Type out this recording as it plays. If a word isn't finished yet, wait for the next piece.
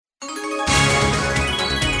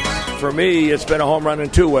for me, it's been a home run in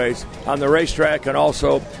two ways, on the racetrack and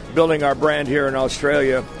also building our brand here in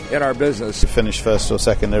Australia in our business. We finished first or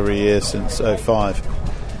second every year since 2005,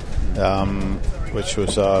 which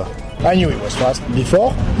was... I knew it was fast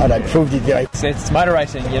before, and I proved it very... It's motor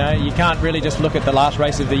racing, you know. You can't really just look at the last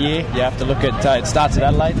race of the year. You have to look at... it starts at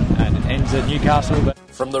Adelaide and it ends at Newcastle. But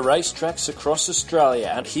from the racetracks across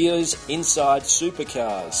Australia, and here's Inside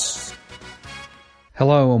Supercars.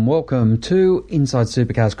 Hello and welcome to Inside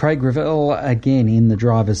Supercars. Craig Revell again in the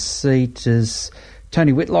driver's seat as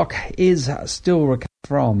Tony Whitlock is still recovering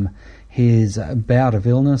from his bout of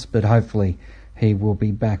illness, but hopefully he will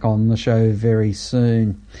be back on the show very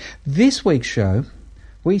soon. This week's show,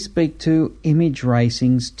 we speak to Image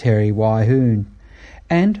Racing's Terry Waihoon,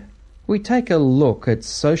 and we take a look at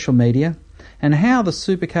social media and how the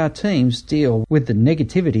supercar teams deal with the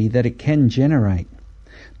negativity that it can generate.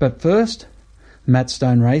 But first, Matt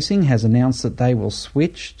Stone Racing has announced that they will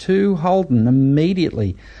switch to Holden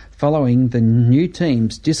immediately following the new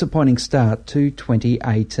team's disappointing start to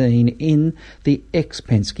 2018 in the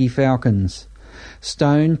ex-Penske Falcons.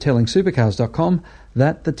 Stone telling Supercars.com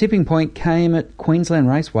that the tipping point came at Queensland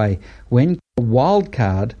Raceway when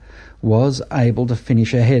Wildcard was able to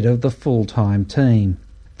finish ahead of the full-time team.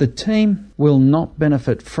 The team will not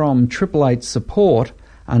benefit from Triple Eight's support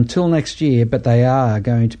until next year, but they are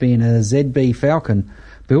going to be in a ZB Falcon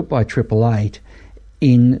built by Triple Eight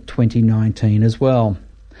in 2019 as well.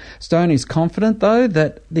 Stone is confident, though,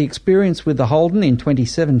 that the experience with the Holden in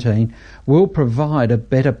 2017 will provide a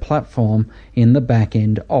better platform in the back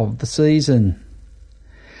end of the season.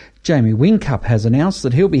 Jamie Whincup has announced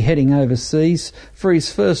that he'll be heading overseas for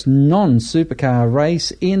his first non-supercar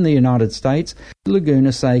race in the United States,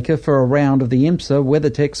 Laguna Seca, for a round of the IMSA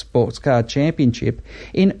WeatherTech Sports Car Championship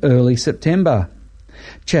in early September.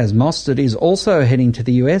 Chaz Mostert is also heading to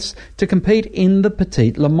the US to compete in the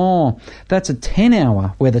Petit Le Mans. That's a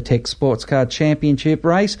 10-hour WeatherTech Sports Car Championship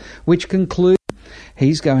race, which concludes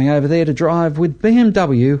he's going over there to drive with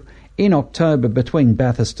BMW in October between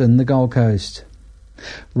Bathurst and the Gold Coast.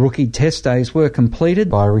 Rookie test days were completed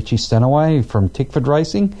by Richie Stanaway from Tickford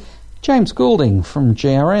Racing, James Goulding from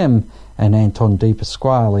GRM, and Anton De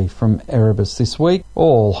Pasquale from Erebus this week,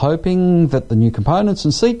 all hoping that the new components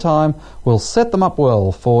and seat time will set them up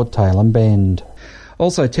well for Tailem Bend.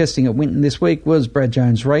 Also testing at Winton this week was Brad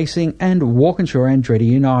Jones Racing and Walkinshaw Andretti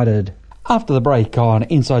United. After the break on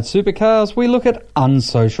Inside Supercars, we look at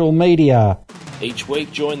unsocial media. Each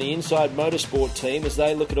week, join the Inside Motorsport team as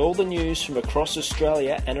they look at all the news from across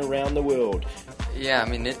Australia and around the world. Yeah, I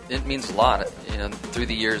mean, it means a lot. You know, through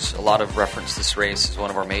the years, a lot of reference this race as one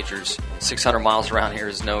of our majors. 600 miles around here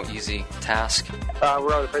is no easy task. We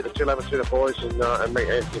were able to beat the 211 boys and meet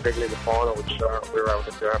Anthony Bigley in the final, which we were able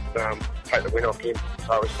to take the win off him.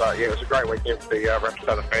 So it was a great weekend for the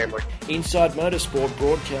Rapstada family. Inside Motorsport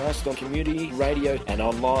broadcast on community radio and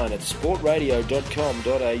online at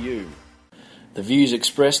sportradio.com.au. The views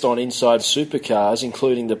expressed on Inside Supercars,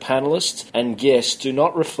 including the panellists and guests, do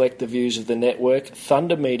not reflect the views of the network,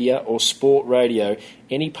 Thunder Media or Sport Radio.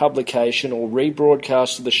 Any publication or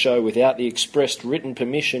rebroadcast of the show without the expressed written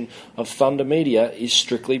permission of Thunder Media is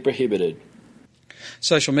strictly prohibited.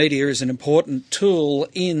 Social media is an important tool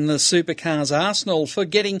in the supercars arsenal for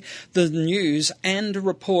getting the news and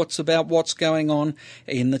reports about what's going on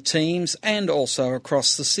in the teams and also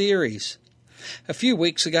across the series. A few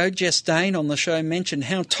weeks ago, Jess Dane on the show mentioned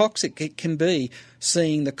how toxic it can be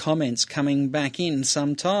seeing the comments coming back in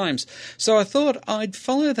sometimes. So I thought I'd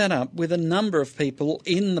follow that up with a number of people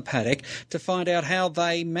in the paddock to find out how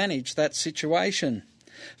they manage that situation.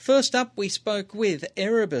 First up, we spoke with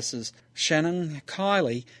Erebus's Shannon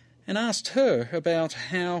Kiley and asked her about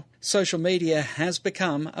how social media has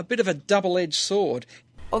become a bit of a double-edged sword.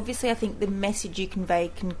 Obviously, I think the message you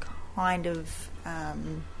convey can kind of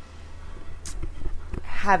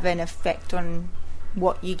have an effect on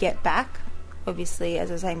what you get back. Obviously,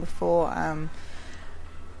 as I was saying before,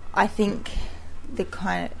 I think the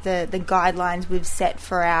guidelines we've set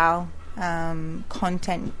for our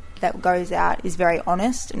content that goes out is very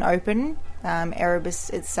honest and open.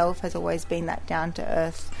 Erebus itself has always been that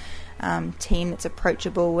down-to-earth team that's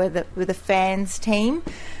approachable. We're the fans' team.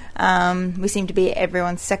 We seem to be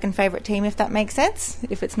everyone's second favourite team, if that makes sense.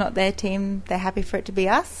 If it's not their team, they're happy for it to be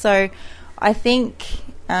us. So I think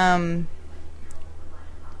I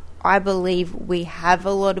believe we have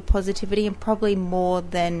a lot of positivity, and probably more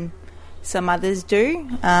than some others do,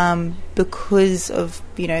 because of,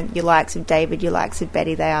 you know, your likes of David, your likes of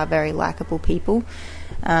Betty. They are very likeable people,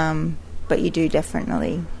 but you do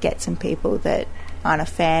definitely get some people that aren't a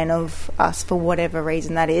fan of us for whatever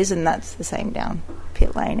reason that is, and that's the same down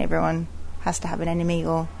pit lane. Everyone has to have an enemy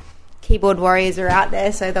or keyboard warriors are out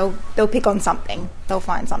there, so they'll pick on something. They'll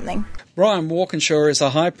find something. Brian Walkinshaw is a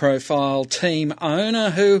high-profile team owner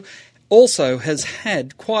who also has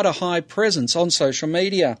had quite a high presence on social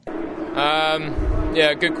media.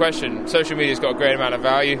 Yeah, good question. Social media's got a great amount of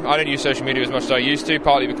value. I don't use social media as much as I used to,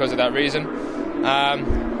 partly because of that reason.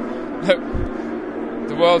 Look,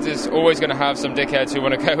 the world is always going to have some dickheads who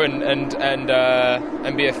want to go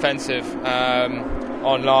and be offensive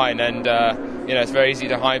online, and it's very easy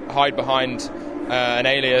to hide behind an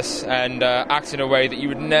alias and act in a way that you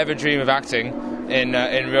would never dream of acting in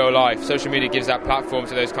real life. Social media gives that platform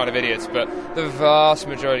to those kind of idiots, but the vast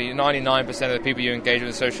majority, 99% of the people you engage with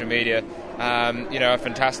on social media, are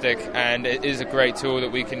fantastic, and it is a great tool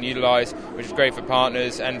that we can utilise, which is great for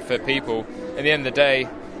partners and for people. At the end of the day,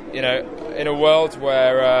 in a world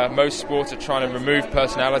where most sports are trying to remove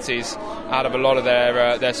personalities out of a lot of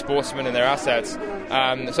their sportsmen and their assets,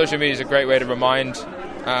 social media is a great way to remind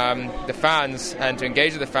the fans and to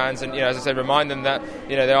engage with the fans, and as I said, remind them that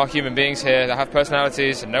there are human beings here that have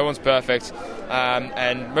personalities and no one's perfect,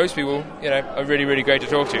 and most people are really, really great to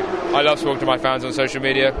talk to. I love talking to my fans on social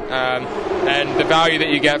media, and the value that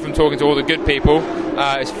you get from talking to all the good people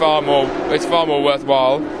is far more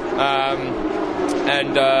worthwhile,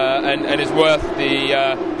 and is worth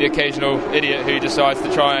the occasional idiot who decides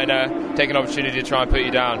to try and take an opportunity to try and put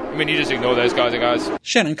you down. I mean, you just ignore those guys and guys.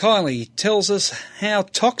 Shannon Kiley tells us how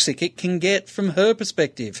toxic it can get from her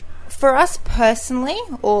perspective. For us personally,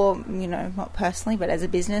 or not personally, but as a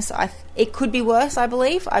business, it could be worse. I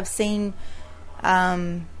believe I've seen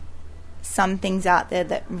some things out there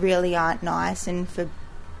that really aren't nice, and for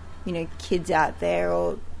kids out there,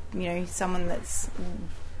 or someone that's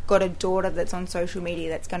got a daughter that's on social media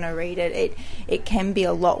that's going to read it can be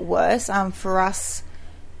a lot worse. For us,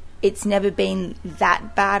 it's never been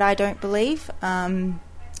that bad, I don't believe.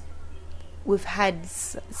 We've had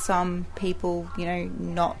some people,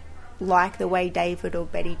 not like the way David or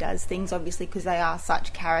Betty does things, obviously, because they are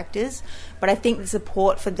such characters. But I think the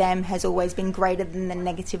support for them has always been greater than the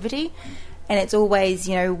negativity. And it's always,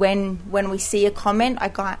 when we see a comment,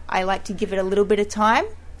 I like to give it a little bit of time.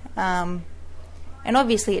 And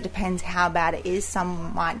obviously it depends how bad it is.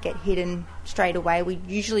 Some might get hidden straight away. We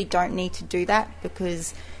usually don't need to do that,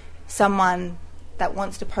 because someone that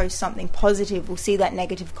wants to post something positive will see that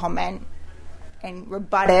negative comment and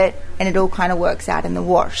rebut it, and it all kind of works out in the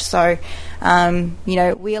wash. So,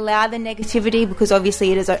 we allow the negativity because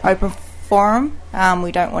obviously it is an open forum.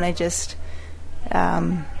 We don't want to just,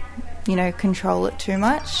 control it too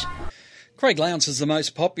much. Craig Lowndes is the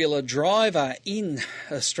most popular driver in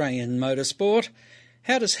Australian motorsport.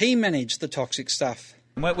 How does he manage the toxic stuff?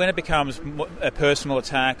 When it becomes a personal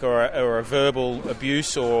attack or a verbal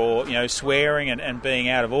abuse, or swearing and being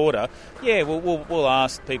out of order, we'll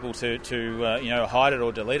ask people to hide it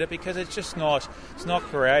or delete it, because it's just not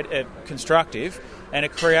constructive, and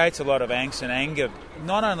it creates a lot of angst and anger,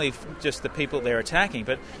 not only just the people they're attacking,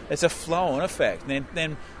 but it's a flow-on effect. And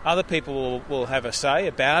then other people will have a say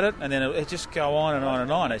about it, and then it just go on and on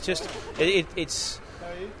and on. It's just it's.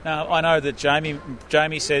 Now, I know that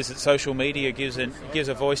Jamie says that social media gives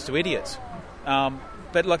a voice to idiots,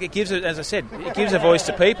 but it gives it, as I said, it gives a voice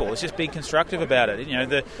to people. It's just being constructive about it.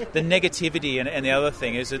 The negativity and the other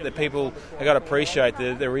thing is that the people have got to appreciate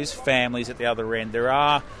that there is families at the other end. There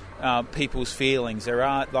are people's feelings. There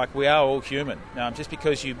are, we are all human. Just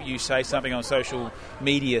because you say something on social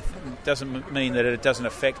media doesn't mean that it doesn't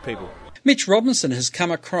affect people. Mitch Robinson has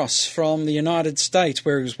come across from the United States,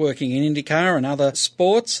 where he was working in IndyCar and other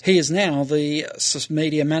sports. He is now the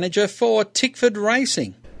media manager for Tickford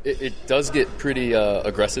Racing. It does get pretty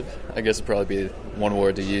aggressive, I guess would probably be one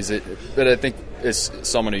word to use it. But I think as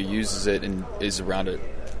someone who uses it and is around it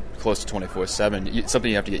close to 24/7, it's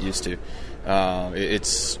something you have to get used to.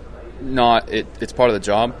 It's part of the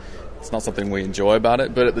job. It's not something we enjoy about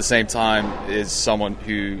it, but at the same time, is someone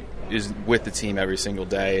who is with the team every single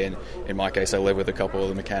day, and in my case I live with a couple of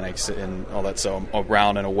the mechanics and all that, so I'm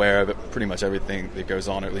around and aware of it, pretty much everything that goes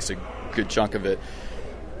on, or at least a good chunk of it.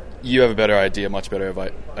 You have a much better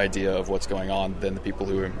idea of what's going on than the people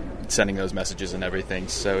who are sending those messages and everything.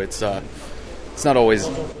 So it's not always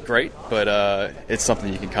great, but it's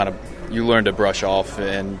something you can you learn to brush off,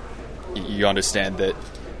 and you understand that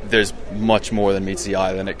there's much more than meets the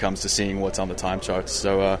eye when it comes to seeing what's on the time charts.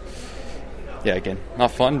 So again,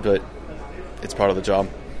 not fun, but it's part of the job.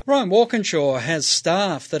 Ryan Walkinshaw has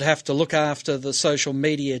staff that have to look after the social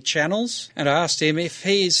media channels, and I asked him if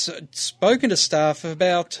he's spoken to staff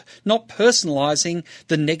about not personalising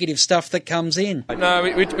the negative stuff that comes in. No,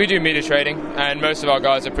 we do media trading, and most of our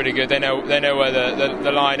guys are pretty good. They know where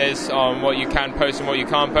the line is on what you can post and what you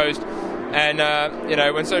can't post.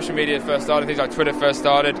 And when social media first started, things like Twitter first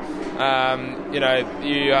started, you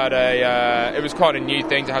had it was quite a new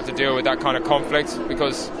thing to have to deal with that kind of conflict,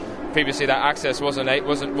 because previously that access wasn't there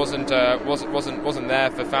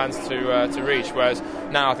for fans to reach. Whereas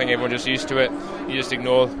now I think everyone's just used to it. You just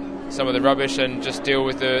ignore some of the rubbish and just deal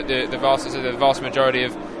with the vast majority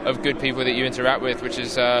of good people that you interact with, which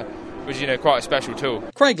is quite a special tool.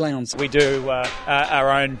 Craig Lowndes. We do our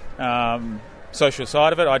own social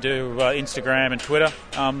side of it. I do Instagram and Twitter.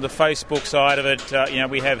 The Facebook side of it,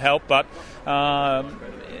 we have help, but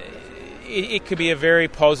it could be a very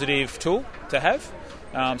positive tool to have.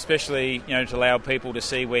 Especially, to allow people to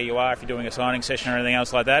see where you are if you're doing a signing session or anything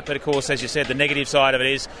else like that. But of course, as you said, the negative side of it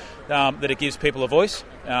is that it gives people a voice,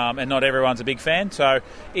 and not everyone's a big fan. So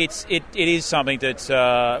it is something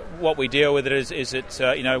that what we deal with it is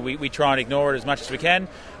we try and ignore it as much as we can.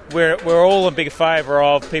 We're all in big favour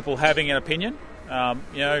of people having an opinion.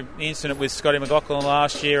 The incident with Scotty McLaughlin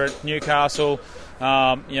last year at Newcastle,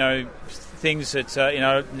 things that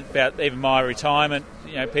about even my retirement,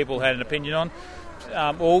 people had an opinion on.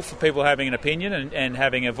 All for people having an opinion and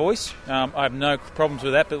having a voice. I have no problems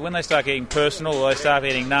with that, but when they start getting personal or they start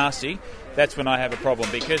getting nasty, that's when I have a problem,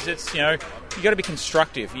 because it's you've got to be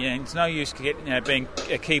constructive. It's no use being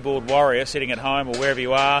a keyboard warrior sitting at home or wherever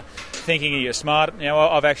you are thinking you're smart.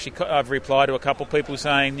 I've replied to a couple of people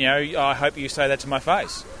saying I hope you say that to my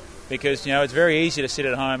face, because it's very easy to sit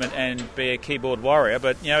at home and be a keyboard warrior.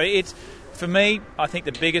 But it's, for me, I think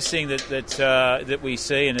the biggest thing that we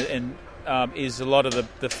see and is a lot of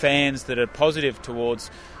the fans that are positive towards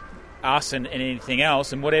us and anything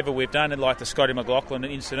else, and whatever we've done, like the Scotty McLaughlin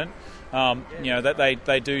incident, that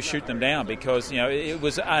they do shoot them down, because it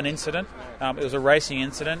was an incident, it was a racing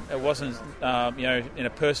incident, it wasn't in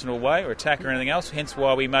a personal way or attack or anything else. Hence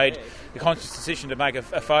why we made the conscious decision to make a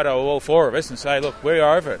photo of all four of us and say, look, we're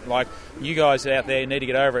over it. Like, you guys out there need to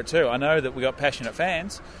get over it too. I know that we got passionate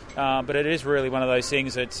fans. But it is really one of those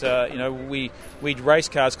things that we race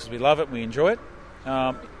cars because we love it, we enjoy it.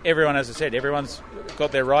 Everyone, as I said, everyone's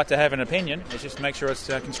got their right to have an opinion. Let's just make sure it's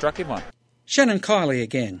a constructive one. Shannon Kiley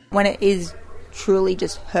again. When it is truly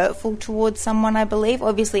just hurtful towards someone, I believe,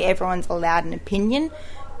 obviously everyone's allowed an opinion,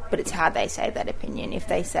 but it's how they say that opinion. If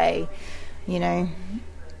they say,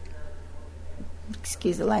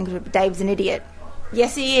 excuse the language, but Dave's an idiot.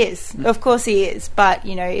 Yes, he is. Of course he is. But,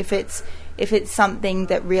 if it's something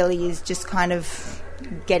that really is just kind of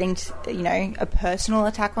getting to, a personal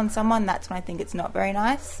attack on someone, that's when I think it's not very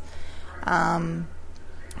nice.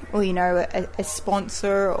 Or, a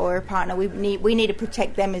sponsor or a partner, we need to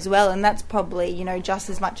protect them as well, and that's probably, just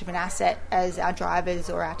as much of an asset as our drivers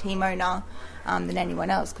or our team owner than anyone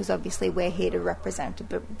else, because obviously we're here to represent a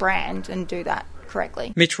brand and do that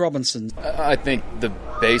correctly. Mitch Robinson. I think the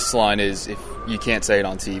baseline is, if you can't say it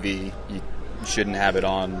on TV, you shouldn't have it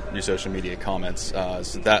on your social media comments.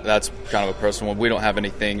 So that's kind of a personal one. We don't have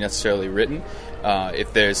anything necessarily written.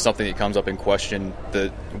 If there's something that comes up in question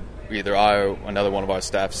that either I or another one of our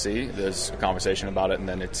staff see, there's a conversation about it, and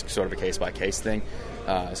then it's sort of a case-by-case thing.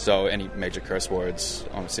 So any major curse words,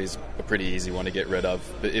 honestly, is a pretty easy one to get rid of.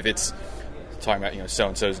 But if it's talking about,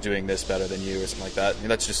 so-and-so's doing this better than you or something like that,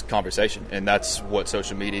 that's just conversation. And that's what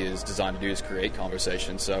social media is designed to do, is create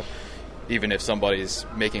conversation. So even if somebody's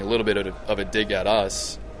making a little bit of a dig at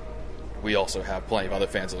us, we also have plenty of other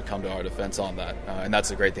fans that will come to our defense on that. And that's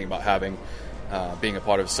the great thing about being a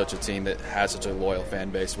part of such a team that has such a loyal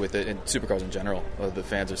fan base with it, and Supercars in general. The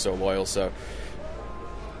fans are so loyal, so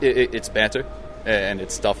it's banter, and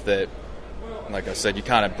it's stuff that, like I said, you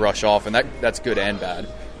kind of brush off, and that's good and bad.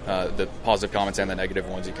 The positive comments and the negative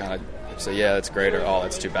ones, you kind of say, yeah, that's great, or oh,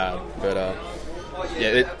 that's too bad. But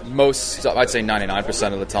I'd say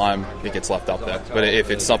 99% of the time it gets left up there. But if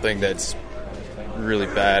it's something that's really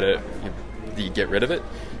bad, you get rid of it.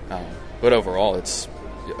 But overall, it's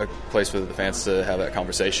a place for the fans to have that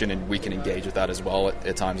conversation, and we can engage with that as well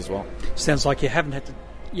at times as well. Sounds like you haven't had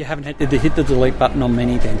to hit the delete button on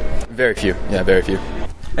many then. Very few. Yeah, very few.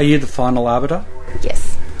 Are you the final arbiter?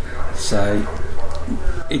 Yes. So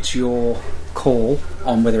it's your call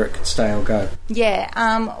on whether it could stay or go.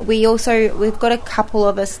 Yeah. We've got a couple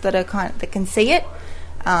of us that can see it,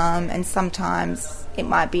 and sometimes it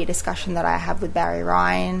might be a discussion that I have with Barry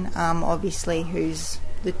Ryan, obviously, who's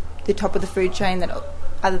the top of the food chain, that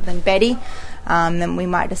other than Betty. Then we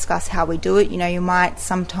might discuss how we do it. You might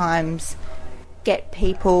sometimes get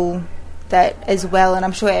people that as well, and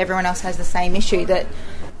I'm sure everyone else has the same issue, that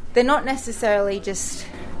they're not necessarily just,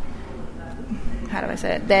 how do I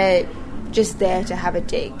say it, they're just there to have a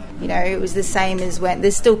dig. You know, it was the same as when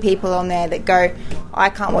there's still people on there that go, I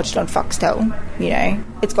can't watch it on Foxtel, you know,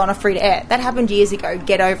 it's gone off free to air. That happened years ago,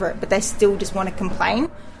 get over it, but they still just want to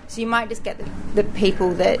complain. So you might just get the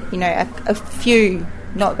people that, you know, a few,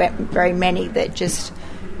 not very many, that just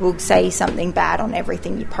will say something bad on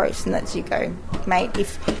everything you post, and that's you go, mate,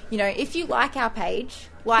 if you like our page,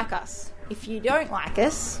 like us. If you don't like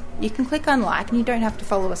us, you can click unlike and you don't have to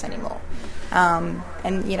follow us anymore.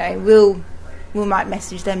 And, you know, we might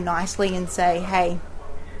message them nicely and say, hey,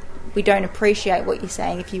 we don't appreciate what you're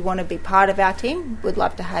saying. If you want to be part of our team, we'd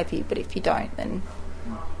love to have you. But if you don't, then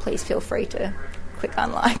please feel free to click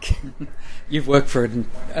unlike. You've worked for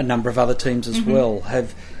a number of other teams as well.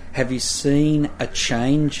 Have you seen a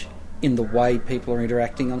change in the way people are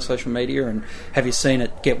interacting on social media, and have you seen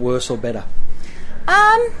it get worse or better?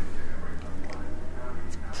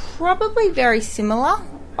 Probably very similar.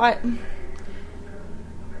 I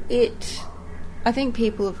think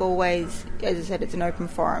people have always, as I said, it's an open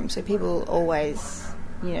forum, so people always,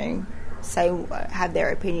 you know, have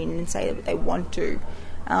their opinion and say what they want to.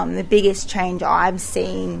 The biggest change I've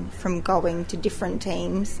seen from going to different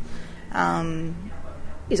teams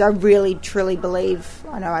is I really, truly believe,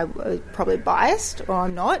 I know I'm probably biased, or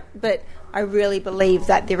I'm not, but I really believe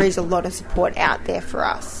that there is a lot of support out there for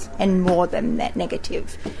us, and more than that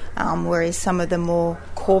negative. Whereas some of the more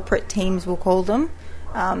corporate teams, we'll call them,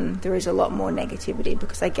 there is a lot more negativity,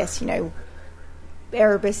 because I guess, you know,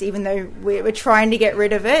 Erebus, even though we're trying to get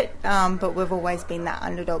rid of it, but we've always been that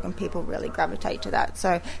underdog, and people really gravitate to that.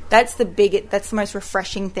 So that's the most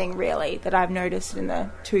refreshing thing, really, that I've noticed in the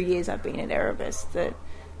 2 years I've been at Erebus, that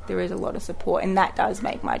there is a lot of support, and that does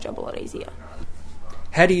make my job a lot easier.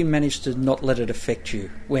 How do you manage to not let it affect you?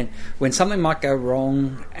 When something might go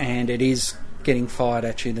wrong and it is getting fired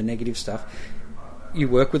at you, the negative stuff, you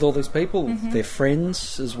work with all these people, they're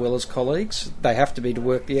friends as well as colleagues, they have to be to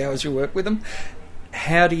work the hours you work with them.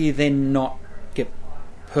 How do you then not get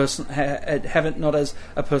have it not as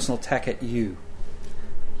a personal attack at you?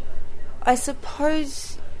 I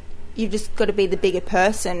suppose you've just got to be the bigger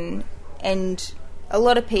person, and a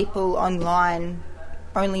lot of people online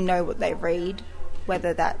only know what they read,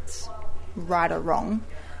 whether that's right or wrong,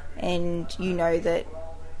 and you know that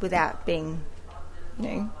without being, you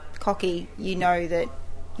know, cocky, you know that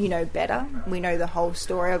you know better. We know the whole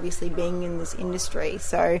story, obviously, being in this industry,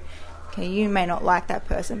 so okay, you may not like that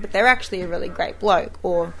person, but they're actually a really great bloke,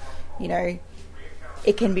 or, you know,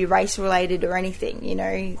 it can be race related or anything, you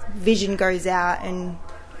know, vision goes out and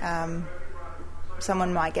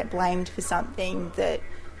someone might get blamed for something that,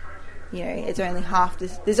 you know, it's only half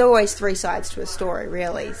this. There's always three sides to a story,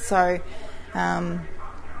 really. So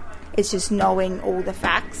it's just knowing all the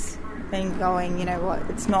facts and going, you know what,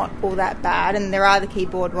 it's not all that bad. And there are the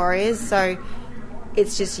keyboard warriors, so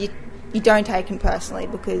it's just you don't take them personally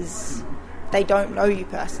because they don't know you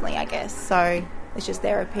personally, I guess. So it's just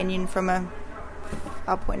their opinion from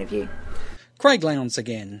our point of view. Craig Lowndes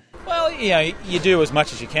again. Well, you know, you do as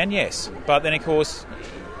much as you can, yes. But then, of course,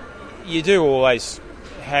 you do always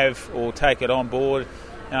have or take it on board.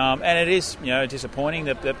 And it is, you know, disappointing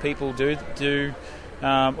that people do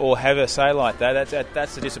or have a say like that.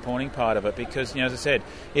 That's the disappointing part of it, because, you know, as I said,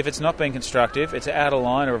 if it's not being constructive, it's out of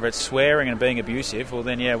line, or if it's swearing and being abusive, well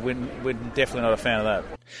then, yeah, we're definitely not a fan of that.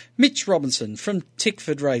 Mitch Robinson from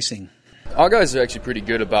Tickford Racing. Our guys are actually pretty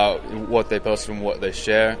good about what they post and what they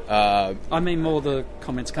share. I mean more the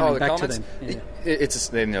comments coming back comments? to them. Yeah.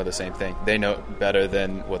 They know the same thing. They know better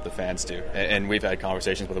than what the fans do. And we've had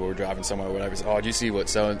conversations whether we're driving somewhere or whatever. Oh, did you see what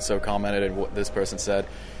so-and-so commented and what this person said?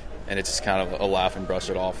 And it's just kind of a laugh and brush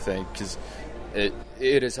it off thing, because it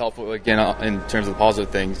is helpful. Again, in terms of the positive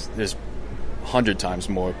things, there's 100 times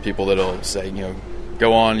more people that'll say, you know,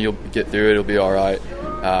 go on, you'll get through it, it'll be all right.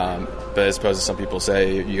 But as opposed to some people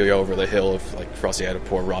say, you go over the hill if, like, Frosty had a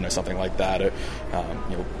poor run or something like that, or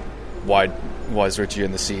you know, why is Richie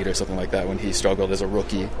in the seat or something like that when he struggled as a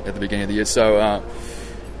rookie at the beginning of the year. So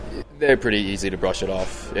they're pretty easy to brush it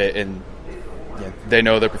off, and you know, they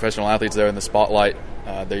know they're professional athletes. They're in the spotlight.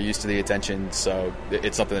 They're used to the attention, so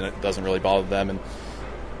it's something that doesn't really bother them. And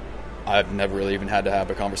I've never really even had to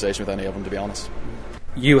have a conversation with any of them, to be honest.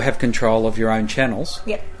 You have control of your own channels.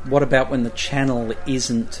 Yep. What about when the channel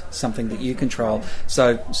isn't something that you control?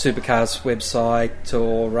 So Supercars website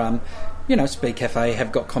or, you know, Speed Cafe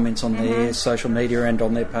have got comments on their social media and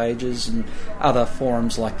on their pages and other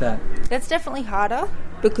forums like that. That's definitely harder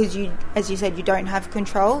because you, as you said, you don't have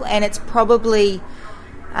control, and it's probably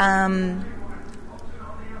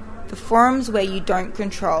the forums where you don't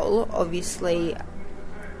control, obviously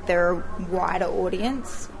they're a wider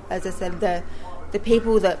audience. As I said, the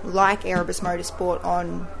people that like Erebus Motorsport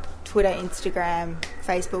on Twitter, Instagram,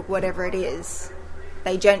 Facebook, whatever it is,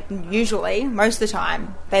 they usually, most of the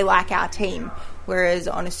time, they like our team. Whereas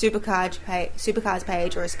on a supercars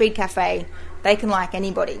page or a speed cafe, they can like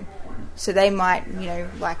anybody. So they might,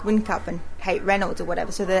 like Whincup and hate Reynolds or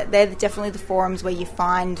whatever. So they're definitely the forums where you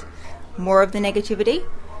find more of the negativity.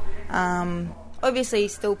 Obviously,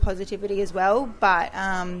 still positivity as well, but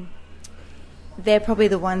they're probably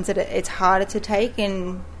the ones that it's harder to take.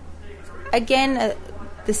 And again,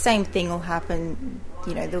 the same thing will happen.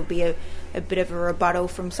 There'll be a bit of a rebuttal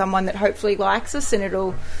from someone that hopefully likes us, and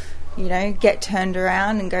it'll, get turned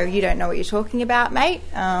around and go, "You don't know what you're talking about, mate."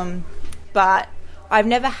 But I've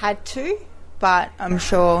never had to, but I'm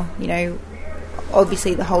sure,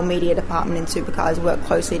 obviously the whole media department in Supercars work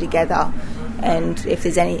closely together, and if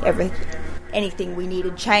there's anything we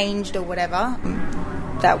needed changed or whatever,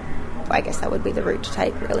 I guess that would be the route to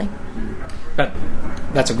take, really. But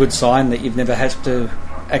that's a good sign that you've never had to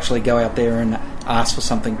actually go out there and ask for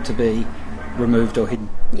something to be removed or hidden.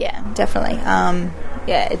 Yeah, definitely.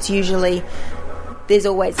 It's usually, there's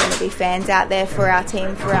always going to be fans out there for our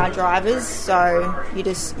team, for our drivers, so you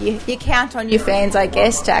count on your fans, I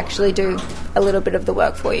guess, to actually do a little bit of the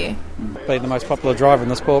work for you. Being the most popular driver in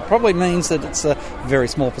the sport probably means that it's a very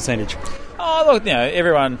small percentage. Oh, look,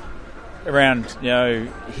 everyone around,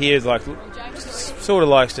 here sort of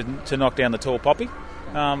likes to knock down the tall poppy.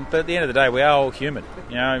 But at the end of the day, we are all human.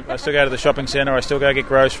 I still go to the shopping centre, I still go get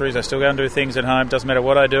groceries, I still go and do things at home. Doesn't matter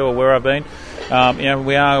what I do or where I've been.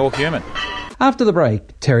 We are all human. After the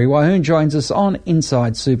break, Terry Wahoon joins us on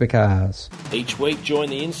Inside Supercars. Each week, join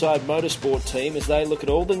the Inside Motorsport team as they look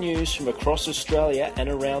at all the news from across Australia and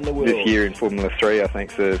around the world. This year in Formula 3, I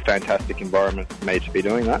think, is a fantastic environment for me to be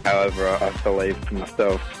doing that. However, I believe for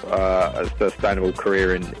myself, a sustainable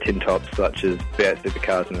career in tin tops such as V8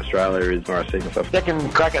 Supercars in Australia is where I see myself.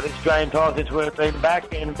 Second crack at the Australian title since we've been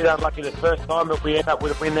back, and a bit unlucky the first time, but we ended up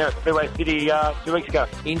with a win there at Speedway City 2 weeks ago.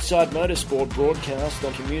 Inside Motorsport broadcast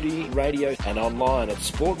on community radio and online at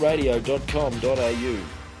sportradio.com.au.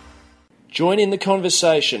 Join in the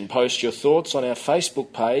conversation, post your thoughts on our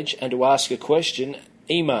Facebook page, and to ask a question,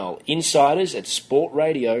 email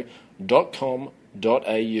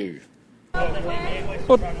insiders@sportradio.com.au.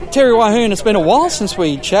 Well, Terry Wahoon, it's been a while since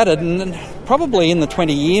we chatted, and probably in the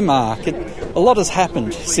 20-year mark. A lot has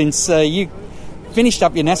happened since you finished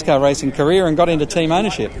up your NASCAR racing career and got into team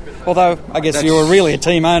ownership. Although, I guess you were really a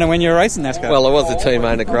team owner when you were racing NASCAR. Well, I was a team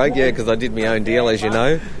owner, Craig, because I did my own deal, as you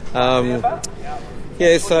know. So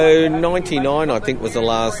 99, I think, was the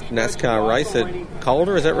last NASCAR race at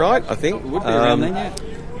Calder, is that right? I think. Would be around then, yeah.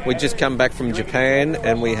 We'd just come back from Japan,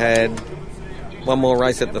 and we had one more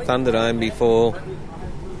race at the Thunderdome before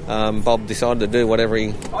Bob decided to do whatever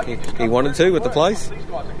he wanted to with the place.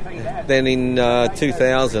 Then in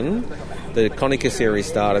 2000... the Konica series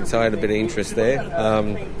started, so I had a bit of interest there.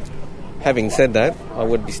 Having said that, I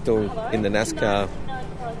would be still in the NASCAR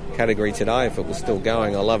category today if it was still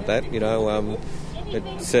going. I loved that, it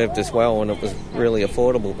served us well and it was really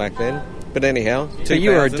affordable back then. But anyhow, so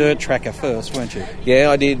you were a dirt tracker first, weren't you? Yeah,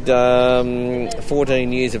 I did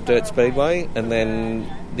 14 years of dirt speedway, and then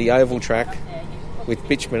the oval track with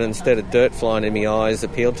bitumen instead of dirt flying in my eyes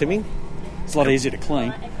appealed to me. It's a lot easier to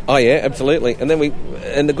clean. Oh yeah, absolutely. And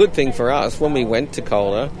then the good thing for us, when we went to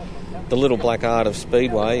Calder, the little black art of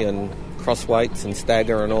speedway and cross weights and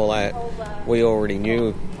stagger and all that, we already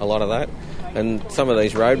knew a lot of that. And some of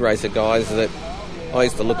these road racer guys that I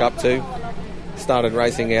used to look up to started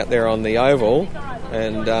racing out there on the oval,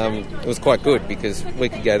 and it was quite good because we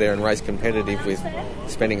could go there and race competitive with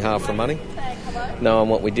spending half the money, knowing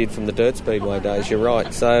what we did from the dirt speedway days. You're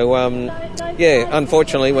right. So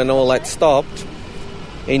unfortunately, when all that stopped,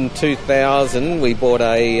 in 2000, we bought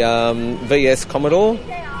a VS Commodore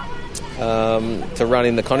to run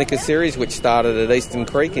in the Konica series, which started at Eastern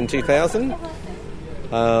Creek in 2000.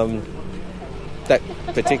 That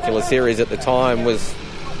particular series at the time was,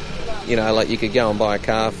 you could go and buy a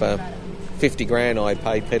car for $50,000. I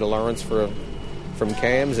paid Peter Lawrence from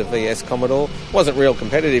Cams, a VS Commodore. It wasn't a real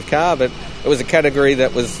competitive car, but it was a category they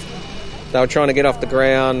were trying to get off the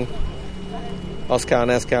ground. Oscar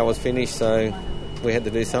NASCAR was finished, so we had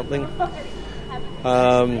to do something.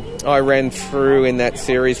 I ran through in that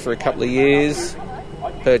series for a couple of years,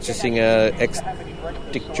 purchasing a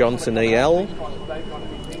ex-Dick Johnson EL.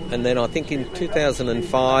 And then I think in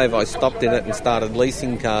 2005 I stopped in it and started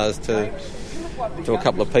leasing cars to a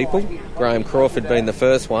couple of people. Graham Crawford being the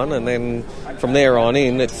first one, and then from there on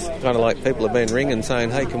in it's kind of like people have been ringing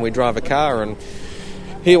saying, hey, can we drive a car? And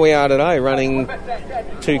here we are today running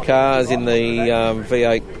two cars in the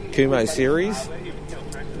V8 Kumo series,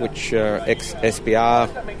 which are ex-SBR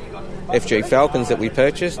FG Falcons that we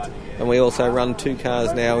purchased. and we also run 2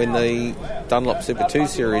 cars now in the Dunlop Super 2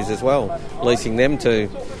 series as well, leasing them to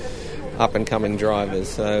up-and-coming drivers.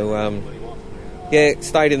 So,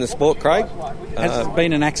 stayed in the sport, Craig. Has it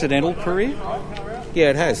been an accidental career? Yeah,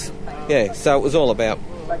 it has. Yeah, so it was all about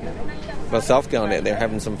myself going out there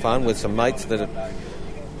having some fun with some mates that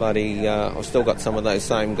I've still got some of those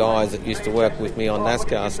same guys that used to work with me on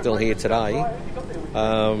NASCAR still here today.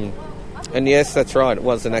 And yes, that's right, it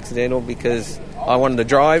was an accidental because I wanted to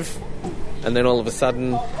drive, and then all of a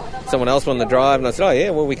sudden someone else wanted to drive, and I said, oh yeah,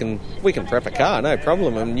 well we can prep a car, no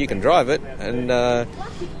problem, and you can drive it, and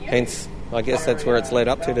hence I guess that's where it's led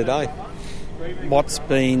up to today. What's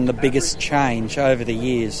been the biggest change over the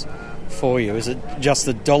years for you? Is it just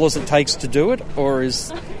the dollars it takes to do it, or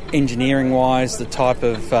is engineering-wise the type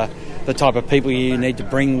of people you need to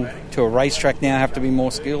bring to a racetrack now have to be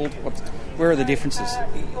more skilled? Where are the differences?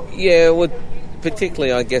 Yeah, well,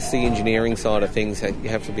 particularly I guess the engineering side of things, you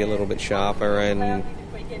have to be a little bit sharper, and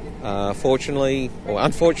fortunately or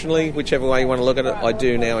unfortunately, whichever way you want to look at it, I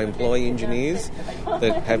do now employ engineers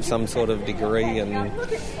that have some sort of degree, and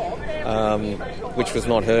which was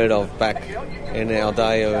not heard of back in our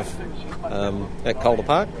day of at Calder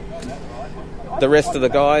Park. The rest of the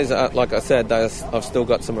guys, like I said, I've still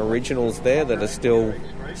got some originals there that are still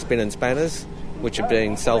spinning spanners, which are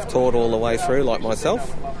being self-taught all the way through, like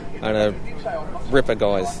myself, and are ripper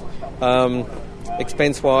guys.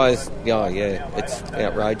 Expense-wise, it's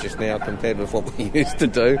outrageous now compared with what we used to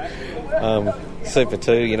do. Super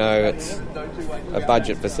 2, it's a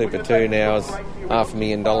budget for Super 2 now is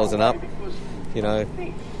 $500,000 and up.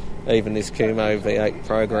 Even this Kumo V8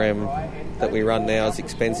 program that we run now is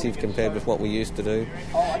expensive compared with what we used to do.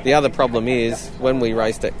 The other problem is, when we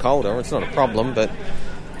raced at Calder, it's not a problem, but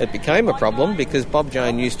it became a problem because Bob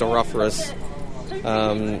Jane used to offer us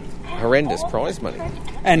horrendous prize money.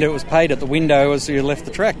 And it was paid at the window as you left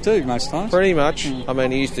the track too, most times? Pretty much. I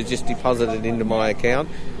mean, he used to just deposit it into my account.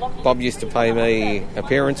 Bob used to pay me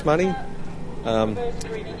appearance money.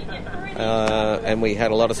 And we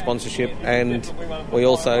had a lot of sponsorship, and we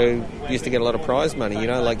also used to get a lot of prize money,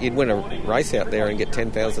 like you'd win a race out there and get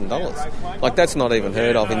 $10,000. Like, that's not even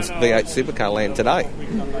heard of in V8 supercar land today.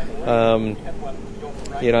 And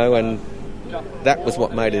that was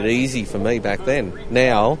what made it easy for me back then.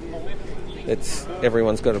 Now,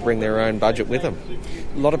 everyone's got to bring their own budget with them.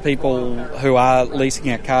 A lot of people who are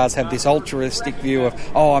leasing out cars have this altruistic view of,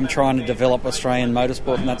 I'm trying to develop Australian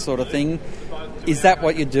motorsport and that sort of thing. Is that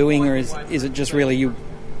what you're doing, or is it just really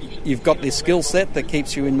you've got this skill set that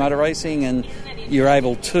keeps you in motor racing and you're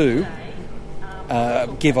able to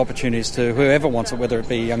give opportunities to whoever wants it, whether it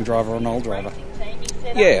be a young driver or an old driver?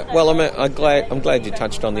 Yeah, well, I'm glad you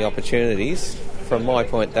touched on the opportunities. From my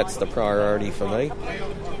point, that's the priority for me.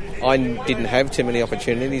 I didn't have too many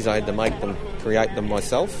opportunities. I had to create them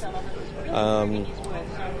myself.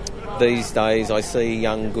 These days I see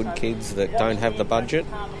young, good kids that don't have the budget,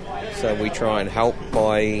 so we try and help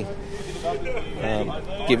by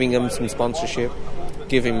giving them some sponsorship,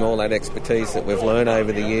 giving them all that expertise that we've learned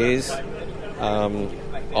over the years.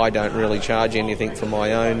 I don't really charge anything for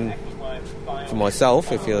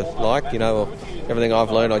myself, if you like. Everything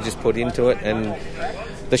I've learned I just put into it, and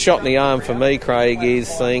the shot in the arm for me, Craig, is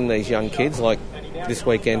seeing these young kids. Like this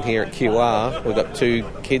weekend here at QR, we've got 2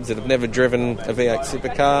 kids that have never driven a V8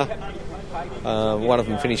 supercar. One of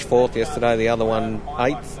them finished 4th yesterday, the other one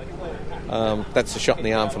 8th. That's a shot in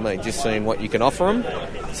the arm for me, just seeing what you can offer them,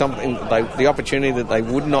 something the opportunity that they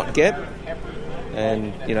would not get,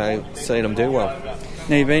 and seeing them do well.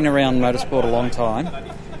 Now, you've been around motorsport a long time,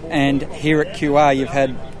 and here at QR you've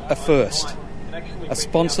had a first. A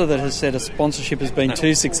sponsor that has said a sponsorship has been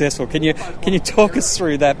too successful. Can you talk us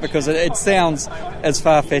through that, because it sounds as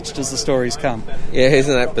far-fetched as the stories come? Yeah,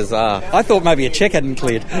 isn't that bizarre? I thought maybe a cheque hadn't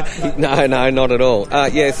cleared. No, not at all.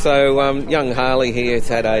 So young Harley here has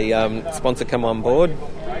had a sponsor come on board,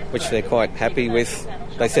 which they're quite happy with.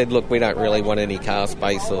 They said, look, we don't really want any car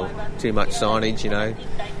space or too much signage,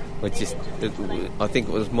 I think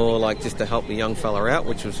it was more like just to help the young fella out,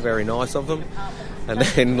 which was very nice of them. And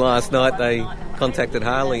then last night they contacted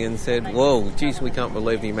Harley and said, whoa, geez, we can't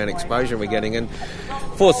believe the amount of exposure we're getting. And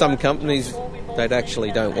for some companies, they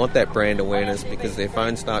actually don't want that brand awareness because their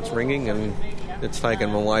phone starts ringing and it's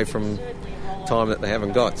taken them away from time that they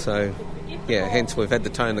haven't got. So, hence we've had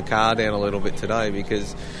to tone the car down a little bit today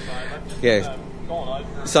because,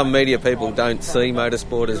 some media people don't see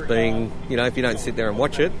motorsport as being, if you don't sit there and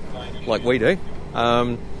watch it like we do,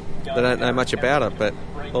 they don't know much about it. But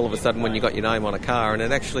all of a sudden when you got your name on a car, and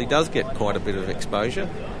it actually does get quite a bit of exposure,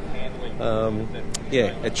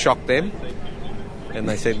 it shocked them, and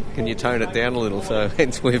they said, can you tone it down a little? So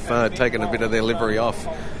hence we've taken a bit of their livery off.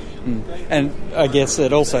 And I guess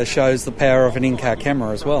it also shows the power of an in-car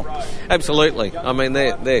camera as well. Absolutely. I mean,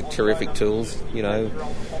 they're terrific tools. You know,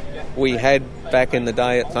 we had back in the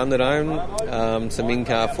day at Thunderdome some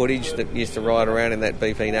in-car footage that used to ride around in that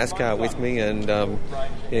BP NASCAR with me, and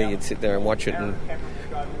you'd sit there and watch it, and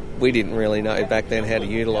we didn't really know back then how to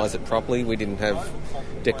utilise it properly. We didn't have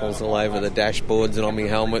decals all over the dashboards and on my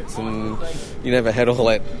helmets, and you never had all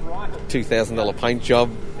that $2,000 paint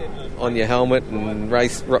job on your helmet and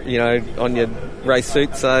race, on your race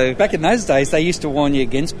suit. So back in those days, they used to warn you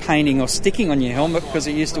against painting or sticking on your helmet because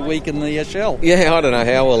it used to weaken the shell. Yeah, I don't know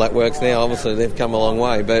how well that works now. Obviously, they've come a long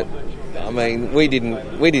way, but I mean, we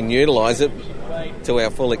didn't utilise it to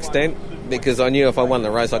our full extent, because I knew if I won the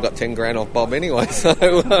race, I got 10 grand off Bob anyway. So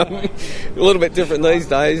a little bit different these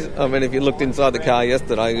days. I mean, if you looked inside the car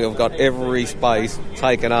yesterday, you've got every space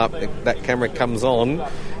taken up. If that camera comes on,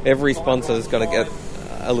 every sponsor's got to get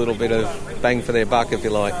a little bit of bang for their buck, if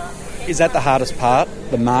you like. Is that the hardest part,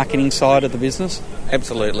 the marketing side of the business?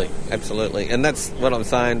 Absolutely. And that's what I'm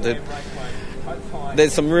saying.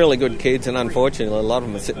 There's some really good kids, and unfortunately a lot of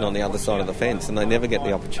them are sitting on the other side of the fence and they never get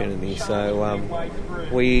the opportunity. So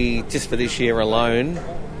we, just for this year alone,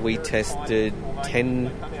 we tested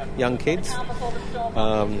 10 young kids.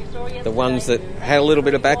 The ones that had a little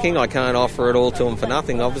bit of backing, I can't offer it all to them for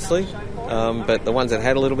nothing, obviously, but the ones that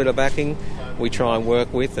had a little bit of backing, we try and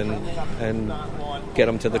work with and get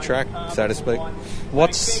them to the track, so to speak.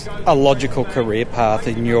 What's a logical career path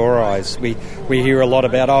in your eyes? We hear a lot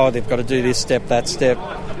about, they've got to do this step, that step,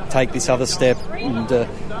 take this other step, and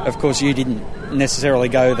of course you didn't necessarily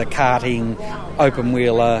go the karting,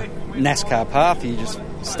 open-wheeler, NASCAR path. You just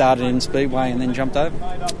started in Speedway and then jumped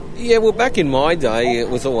over. Yeah, well, back in my day it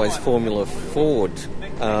was always Formula Ford,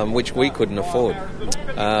 which we couldn't afford.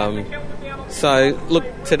 So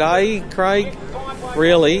look, today, Craig,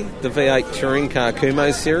 really, the V8 Touring Car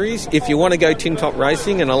Kumo series, if you want to go tin top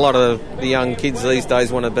racing, and a lot of the young kids these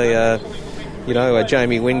days want to be a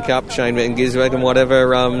Jamie Whincup, Shane Van Gisbergen,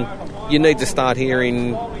 whatever, you need to start here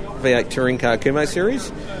in V8 Touring Car Kumo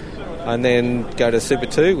series, and then go to Super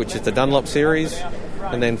 2, which is the Dunlop series,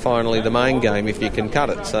 and then finally the main game if you can cut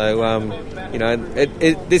it. So,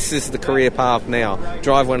 this is the career path now.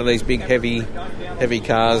 Drive one of these big, heavy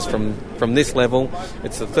cars from this level.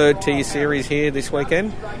 It's the third tier series here this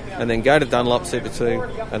weekend, and then go to Dunlop Super 2,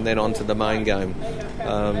 and then on to the main game.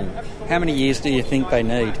 How many years do you think they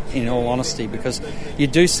need, in all honesty? Because you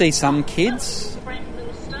do see some kids,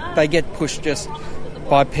 they get pushed just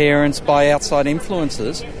by parents, by outside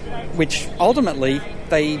influences, which ultimately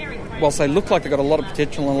whilst they look like they've got a lot of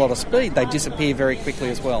potential and a lot of speed, they disappear very quickly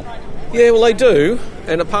as well. Yeah, well, they do,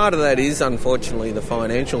 and a part of that is, unfortunately, the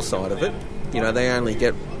financial side of it. You know, they only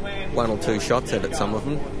get one or two shots at it, some of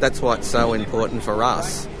them. That's why it's so important for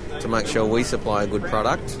us to make sure we supply a good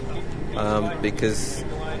product, because,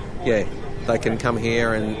 they can come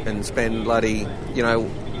here and spend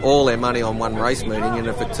all their money on one race meeting, and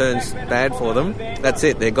if it turns bad for them, that's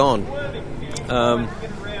it, they're gone.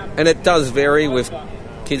 And it does vary with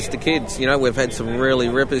kids to kids. You know, we've had some really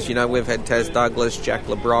rippers. You know, we've had Taz Douglas, Jack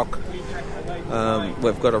LeBrock.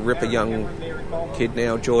 We've got a ripper young kid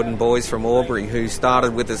now, Jordan Boys from Albury, who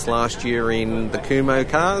started with us last year in the Kumo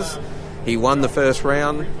cars. He won the first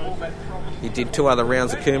round. He did 2 other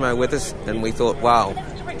rounds of Kumo with us, and we thought, wow,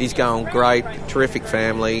 he's going great, terrific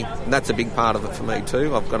family. And that's a big part of it for me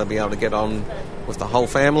too. I've got to be able to get on with the whole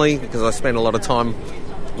family, because I spend a lot of time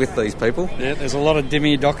with these people. Yeah, there's a lot of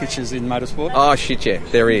Demi Dokic's in motorsport. Oh, shit, yeah,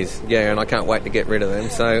 there is. Yeah, and I can't wait to get rid of them.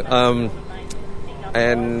 So,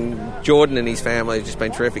 and Jordan and his family have just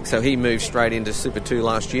been terrific. So he moved straight into Super 2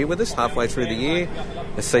 last year with us, halfway through the year.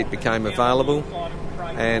 The seat became available,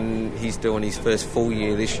 and he's doing his first full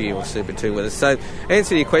year this year with Super 2 with us. So,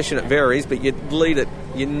 answer to your question, it varies, but you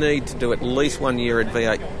need to do at least 1 year at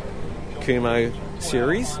V8 Kumo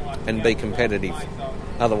series and be competitive.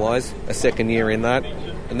 Otherwise, a second year in that,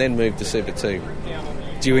 and then move to Super 2.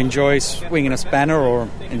 Do you enjoy swinging a spanner, or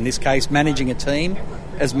in this case, managing a team,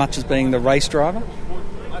 as much as being the race driver?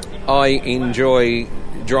 I enjoy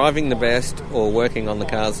driving the best or working on the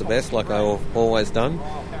cars the best, like I've always done.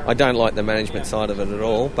 I don't like the management side of it at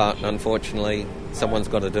all, but unfortunately, someone's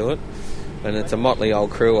got to do it. And it's a motley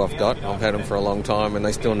old crew I've got. I've had them for a long time, and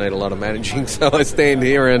they still need a lot of managing, so I stand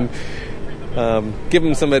here and give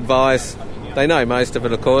them some advice. They know most of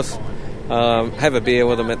it, of course. Have a beer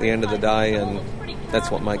with them at the end of the day, and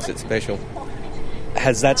that's what makes it special.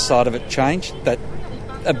 Has that side of it changed? That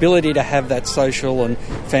ability to have that social and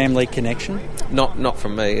family connection? Not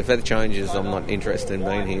from me. If that changes, I'm not interested in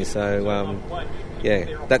being here. So,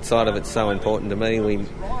 that side of it's so important to me. We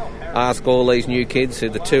ask all these new kids, who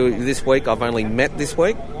the 2 this week I've only met this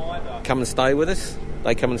week, come and stay with us.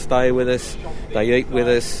 They come and stay with us. They eat with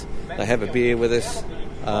us. They have a beer with us.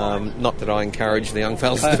 Not that I encourage the young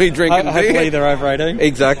fellas to be drinking beer. Hopefully they're over 18.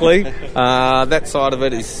 Exactly. That side of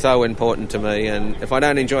it is so important to me, and if I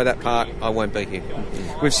don't enjoy that part, I won't be here.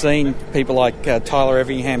 We've seen people like Tyler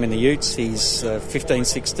Everingham in the Utes. He's 15,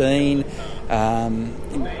 16.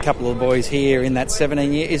 A couple of boys here in that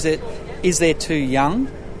 17 year. Is there too young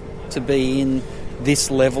to be in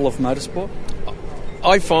this level of motorsport?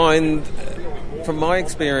 I find, from my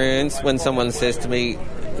experience, when someone says to me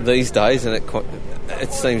these days, and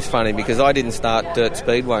it seems funny because I didn't start Dirt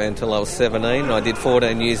Speedway until I was 17. I did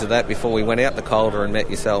 14 years of that before we went out to Calder and met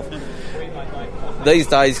yourself. These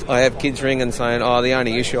days I have kids ringing saying, oh, the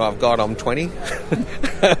only issue I've got, I'm 20.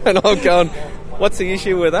 And I'm going, what's the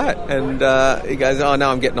issue with that? And he goes, oh, no,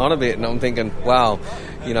 I'm getting on a bit. And I'm thinking, wow,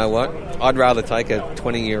 you know what? I'd rather take a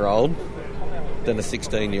 20-year-old than a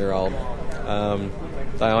 16-year-old.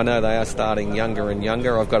 I know they are starting younger and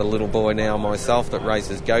younger. I've got a little boy now myself that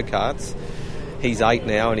races go-karts. He's 8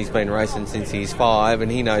 now and he's been racing since he's 5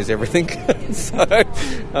 and he knows everything. So,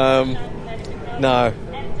 no,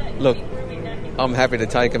 look, I'm happy to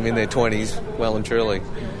take them in their 20s, well and truly.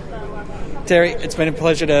 Terry, it's been a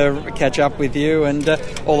pleasure to catch up with you, and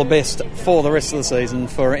all the best for the rest of the season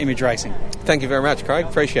for Image Racing. Thank you very much, Craig.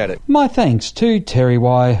 Appreciate it. My thanks to Terry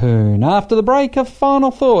Waihoon. After the break, a final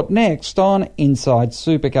thought next on Inside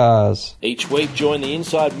Supercars. Each week, join the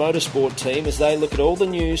Inside Motorsport team as they look at all the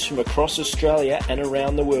news from across Australia and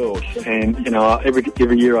around the world. And, you know, every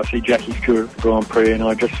year I see Jackie Stewart at the Grand Prix, and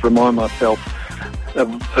I just remind myself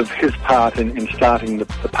of his part in starting the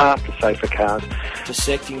path to safer cars.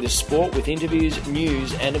 Dissecting the sport with interviews,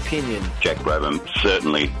 news and opinion. Jack Brabham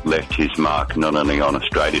certainly left his mark not only on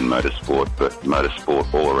Australian motorsport but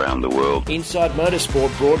motorsport all around the world. Inside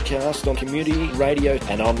Motorsport broadcast on community radio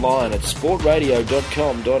and online at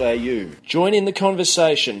sportradio.com.au. Join in the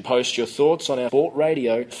conversation. Post your thoughts on our Sport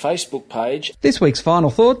Radio Facebook page. This week's final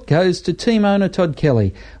thought goes to team owner Todd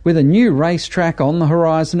Kelly. With a new racetrack on the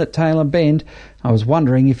horizon at Taylor Bend, I was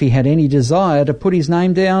wondering if he had any desire to put his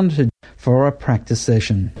name down for a practice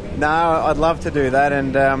session. No, I'd love to do that,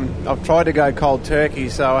 and I've tried to go cold turkey,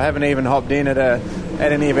 so I haven't even hopped in at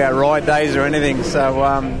any of our ride days or anything, so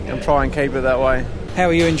I'm trying to keep it that way. How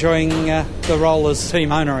are you enjoying the role as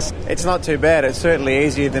team owner? It's not too bad. It's certainly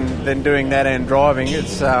easier than doing that and driving.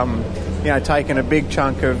 It's taken a big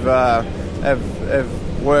chunk of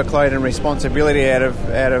workload and responsibility out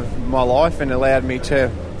of my life, and allowed me to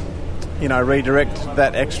redirect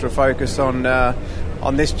that extra focus on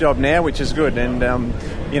this job now, which is good. And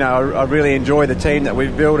I really enjoy the team that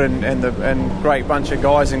we've built and great bunch of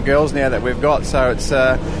guys and girls now that we've got. So it's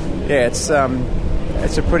a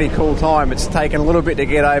pretty cool time. It's taken a little bit to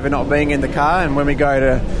get over not being in the car, and when we go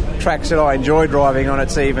to tracks that I enjoy driving on,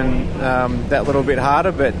 it's even that little bit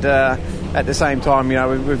harder. But at the same time,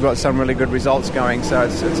 we've got some really good results going, so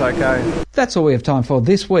it's okay. That's all we have time for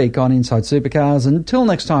this week on Inside Supercars. Until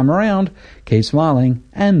next time around, keep smiling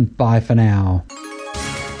and bye for now.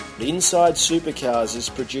 Inside Supercars is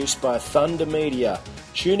produced by Thunder Media.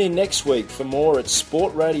 Tune in next week for more at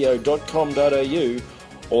sportradio.com.au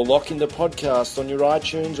or lock in the podcast on your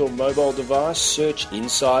iTunes or mobile device. Search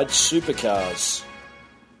Inside Supercars.